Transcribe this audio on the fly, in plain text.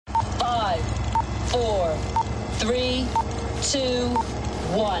4, 3, 2,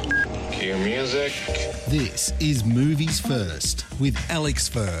 1. Cue music. This is Movies First with Alex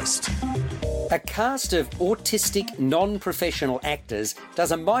First. A cast of autistic, non-professional actors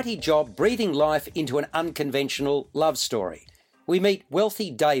does a mighty job breathing life into an unconventional love story. We meet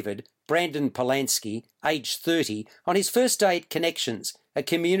wealthy David, Brandon Polanski, aged 30, on his first day at Connections, a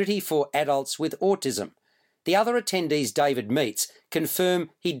community for adults with autism. The other attendees David meets confirm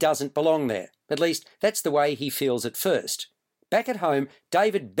he doesn't belong there. At least, that's the way he feels at first. Back at home,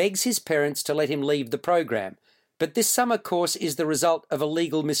 David begs his parents to let him leave the program. But this summer course is the result of a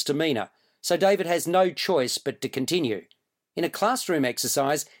legal misdemeanour, so David has no choice but to continue. In a classroom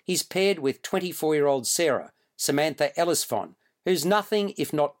exercise, he's paired with 24-year-old Sarah, Samantha Ellisfon, who's nothing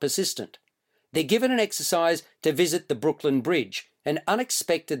if not persistent. They're given an exercise to visit the Brooklyn Bridge, and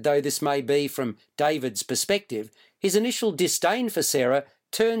unexpected though this may be from David's perspective, his initial disdain for Sarah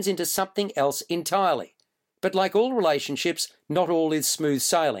turns into something else entirely. But like all relationships, not all is smooth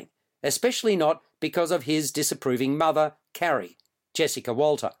sailing, especially not because of his disapproving mother, Carrie, Jessica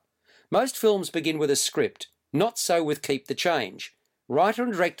Walter. Most films begin with a script, not so with Keep the Change. Writer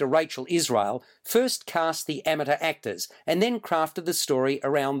and director Rachel Israel first cast the amateur actors and then crafted the story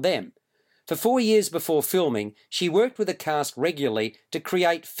around them. For 4 years before filming, she worked with the cast regularly to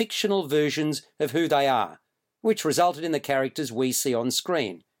create fictional versions of who they are, which resulted in the characters we see on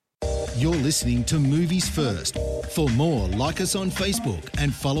screen. You're listening to Movies First. For more, like us on Facebook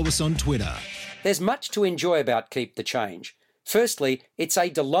and follow us on Twitter. There's much to enjoy about Keep the Change. Firstly, it's a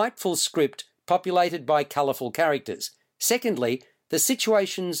delightful script populated by colourful characters. Secondly, the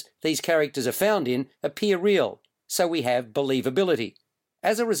situations these characters are found in appear real, so we have believability.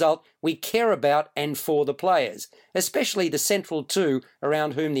 As a result, we care about and for the players, especially the central two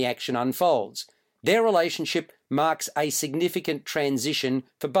around whom the action unfolds. Their relationship marks a significant transition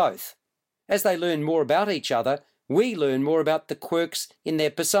for both. As they learn more about each other, we learn more about the quirks in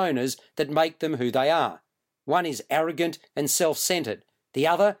their personas that make them who they are. One is arrogant and self-centred, the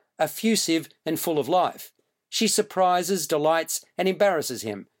other effusive and full of life. She surprises, delights and embarrasses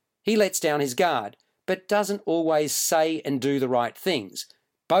him. He lets down his guard, but doesn't always say and do the right things.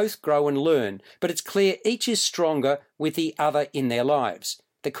 Both grow and learn, but it's clear each is stronger with the other in their lives.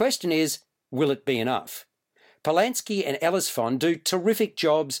 The question is, will it be enough? Polanski and Ellisfon do terrific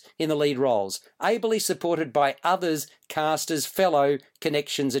jobs in the lead roles, ably supported by others cast as fellow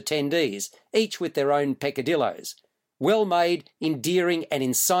Connections attendees, each with their own peccadillos. Well-made, endearing and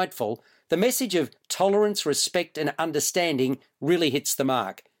insightful, the message of tolerance, respect and understanding really hits the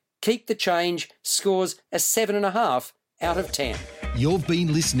mark. Keep the Change scores a 7.5 out of 10. You've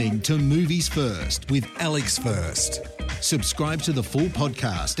been listening to Movies First with Alex First. Subscribe to the full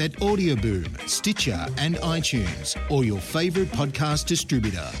podcast at Audioboom, Stitcher and iTunes, or your favourite podcast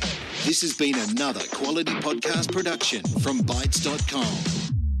distributor. This has been another quality podcast production from Bytes.com.